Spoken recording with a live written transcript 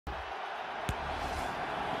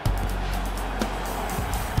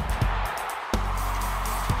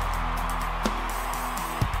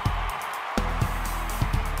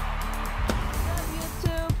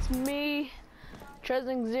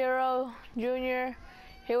Trusting Zero Jr.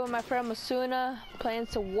 Here with my friend Masuna, playing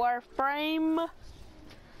some Warframe.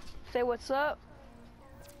 Say what's up.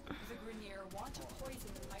 The Grenier want to poison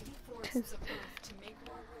the mighty forests of Earth to make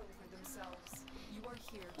more room for themselves. You are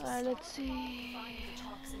here to Let's see. find the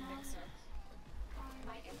toxin mixer.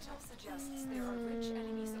 My intel suggests there are rich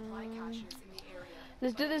enemy supply caches in the area.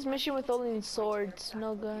 Let's do this mission with only swords,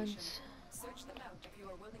 no guns. Search them out if you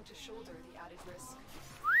are willing to shoulder the added risk.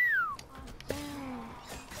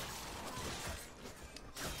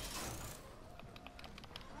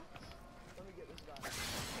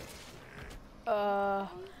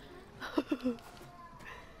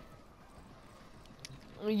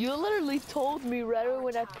 You literally told me right away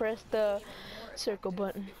when I pressed the circle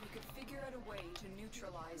button. If we could figure out a way to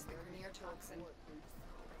neutralize the Grenier toxin.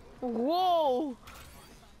 Whoa!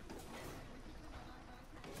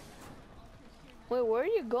 Wait, where are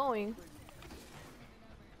you going?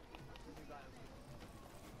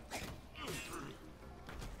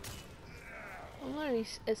 I'm literally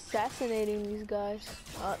assassinating these guys.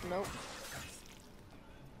 Nope.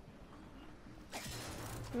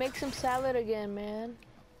 Make some salad again, man.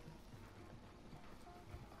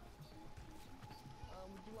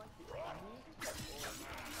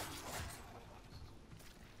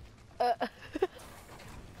 Oh,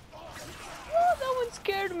 that one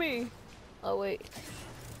scared me. Oh wait.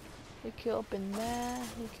 You can open that.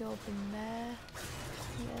 You can open that.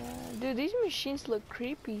 Yeah. Dude, these machines look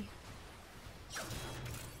creepy.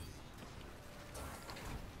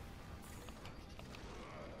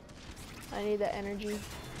 I need that energy.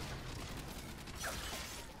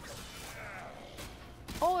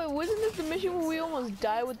 Oh, it wasn't this the mission where we almost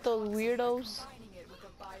died with those weirdos?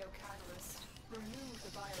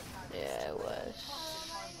 Yeah, it was.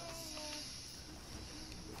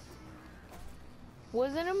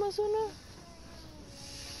 Wasn't it, Masuna?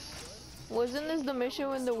 Wasn't this the mission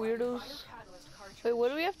with the weirdos? Wait, what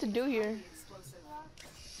do we have to do here?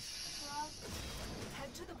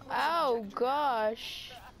 Oh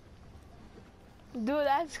gosh. Dude,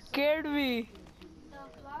 that scared me.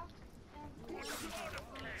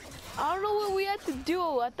 I don't know what we had to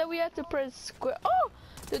do. I thought we had to press square. Oh!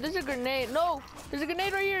 Dude, there's a grenade. No! There's a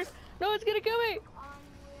grenade right here. No, it's gonna kill me.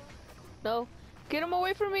 No. Get him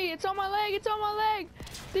away from me. It's on my leg. It's on my leg.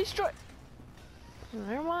 Destroy.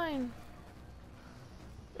 Never mind.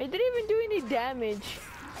 It didn't even do any damage.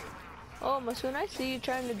 Oh, Masuna, I see you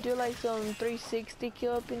trying to do like some 360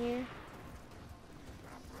 kill up in here.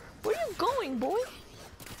 Where are you going, boy?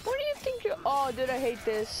 Where do you think you're? Oh, dude, I hate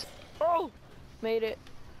this. Oh, made it.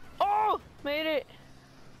 Oh, made it.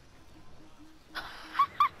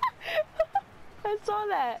 I saw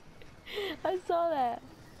that. I saw that.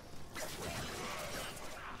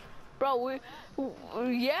 Bro,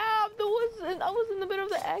 yeah, I was in the middle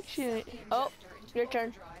of the action. Oh, your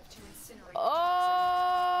turn.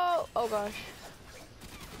 Oh, oh gosh.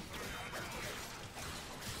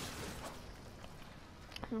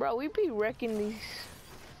 Bro, we be wrecking these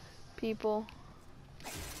people.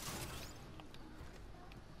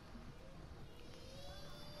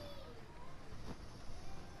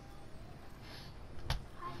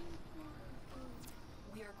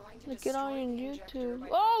 Look it on YouTube.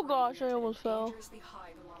 Oh gosh, I almost fell.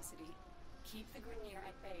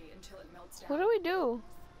 What do we do?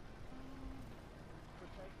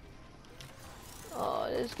 Oh,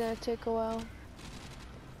 this is gonna take a while.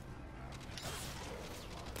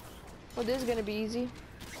 Oh, this is gonna be easy.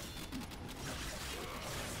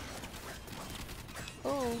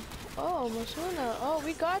 Oh, oh, Masuna. Oh,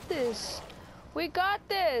 we got this. We got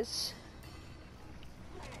this.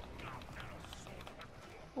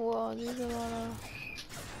 Whoa, these are a lot of.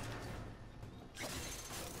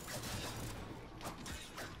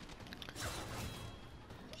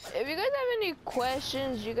 If you guys have any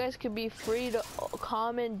questions, you guys could be free to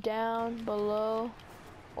comment down below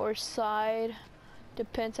or side.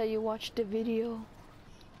 Depends how you watch the video.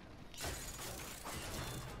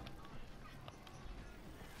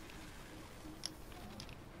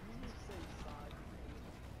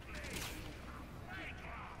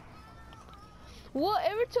 Well,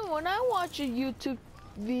 every time when I watch a YouTube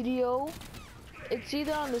video, it's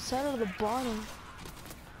either on the side or the bottom.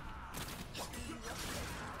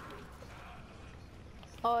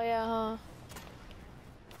 Oh yeah, huh?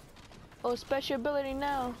 Oh, special ability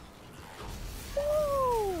now.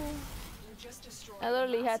 Woo! I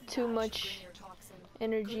literally had too much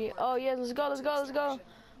energy. Oh yeah, let's go, let's go, let's go.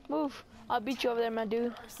 Move. I'll beat you over there, my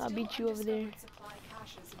dude. I'll beat you over there.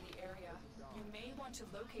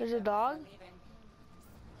 There's a dog?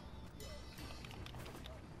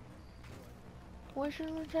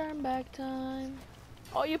 Wishing return back time.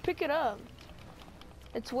 Oh, you pick it up.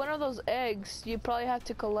 It's one of those eggs you probably have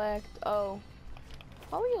to collect. Oh.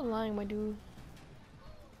 Why were you lying, my dude?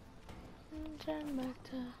 Turn back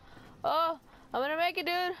to... Oh! I'm gonna make it,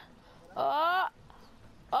 dude! Oh!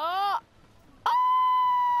 Oh!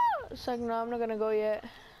 Oh! It's like, no, I'm not gonna go yet.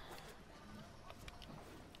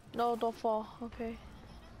 No, don't fall. Okay.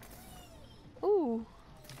 Ooh.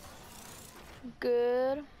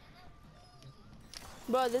 Good.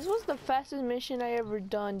 Bro, this was the fastest mission I ever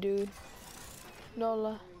done, dude.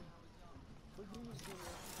 Nola.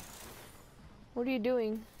 What are you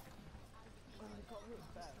doing?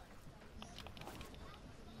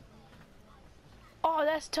 Oh,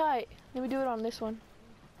 that's tight. Let me do it on this one.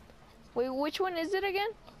 Wait, which one is it again?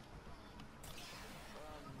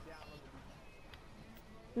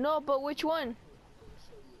 No, but which one?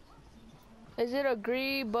 Is it a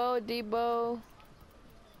Grebo, Debo?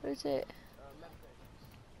 What is it?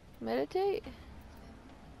 Meditate?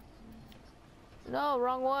 No,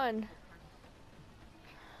 wrong one.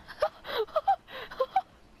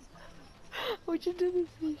 What you do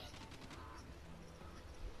this?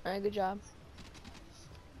 Alright, good job.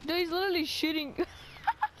 Dude, he's literally shooting.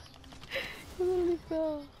 He literally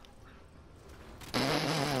fell.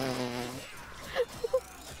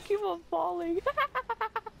 Keep on falling.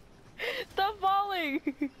 Stop falling.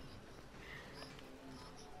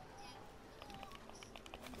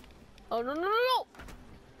 Oh, no, no, no, no.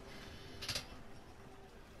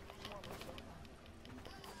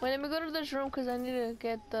 Wait, let me go to this room because I need to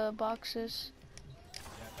get the boxes.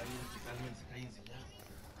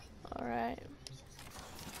 Alright.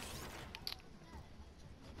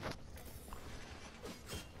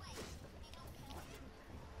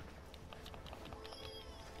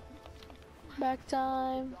 Back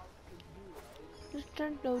time. Just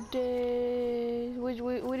turned no days.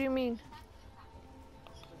 What do you mean?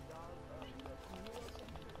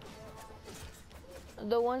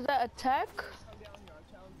 The ones that attack?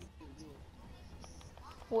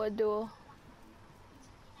 What duel?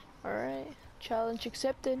 Alright. Challenge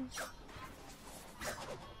accepted.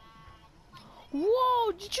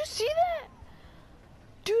 Whoa! Did you see that?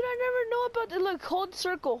 Dude, I never know about it. Look, hold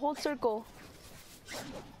circle, hold circle.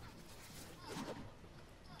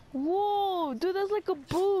 Whoa, dude, that's like a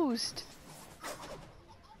boost.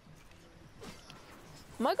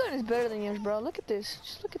 My gun is better than yours, bro. Look at this.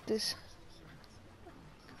 Just look at this.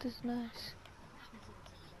 Look at this, nice.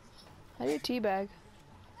 How do you teabag?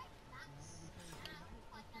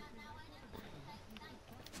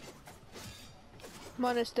 I'm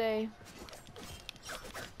gonna stay.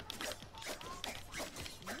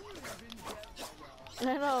 I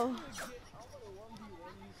know.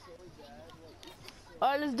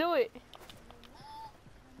 Alright, let's do it.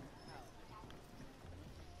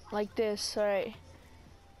 Like this, alright.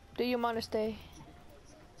 Do you want to stay?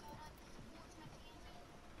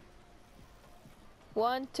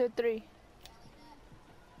 1, 2, 3.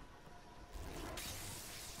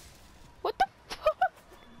 What the fuck?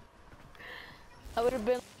 I would have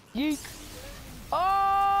been yeet. Oh,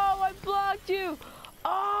 I blocked you.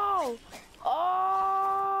 Oh,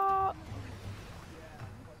 oh.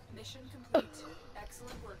 Mission complete.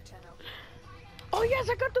 Excellent work, Tenno. Oh yes,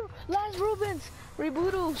 I got the last Rubens,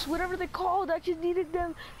 Rebootos, whatever they're called. I just needed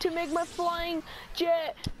them to make my flying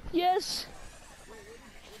jet. Yes.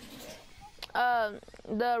 The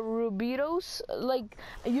Rubitos, like,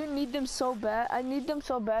 you need them so bad. I need them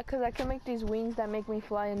so bad because I can make these wings that make me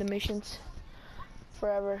fly in the missions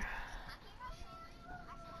forever.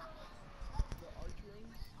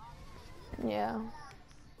 Yeah.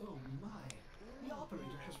 Oh my, the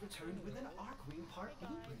operator has returned with an Arcwing part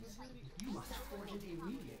blueprint. You must forge it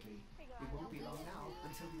immediately. It won't be long now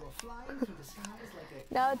until you are flying through the skies like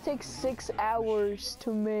a... Now it takes 6 hours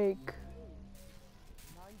to make.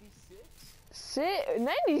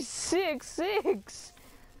 96? 6? It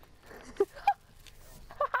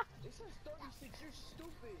says 36, you're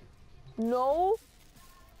stupid. No.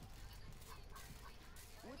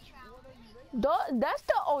 Which one are you making? That's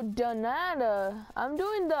the Odonata. I'm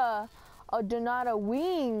doing the Odonata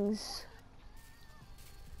wings.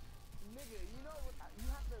 Nigga, you know what? You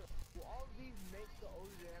have to. Will all of these make the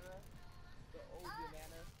Odonata? The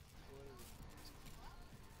Odonata?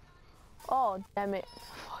 Oh, damn it.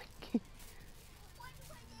 Fuck.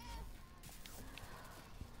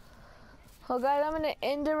 Well, guys, I'm gonna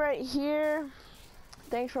end it right here.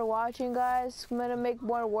 Thanks for watching, guys. I'm gonna make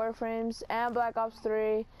more Warframes and Black Ops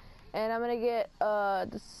 3, and I'm gonna get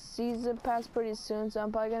the season pass pretty soon. So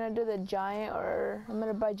I'm probably gonna do the giant, or I'm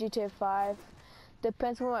gonna buy GTA 5.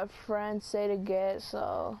 Depends on what my friends say to get.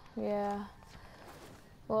 So yeah.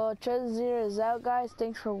 Well, Treasure Zero is out, guys.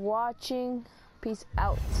 Thanks for watching. Peace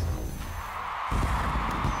out.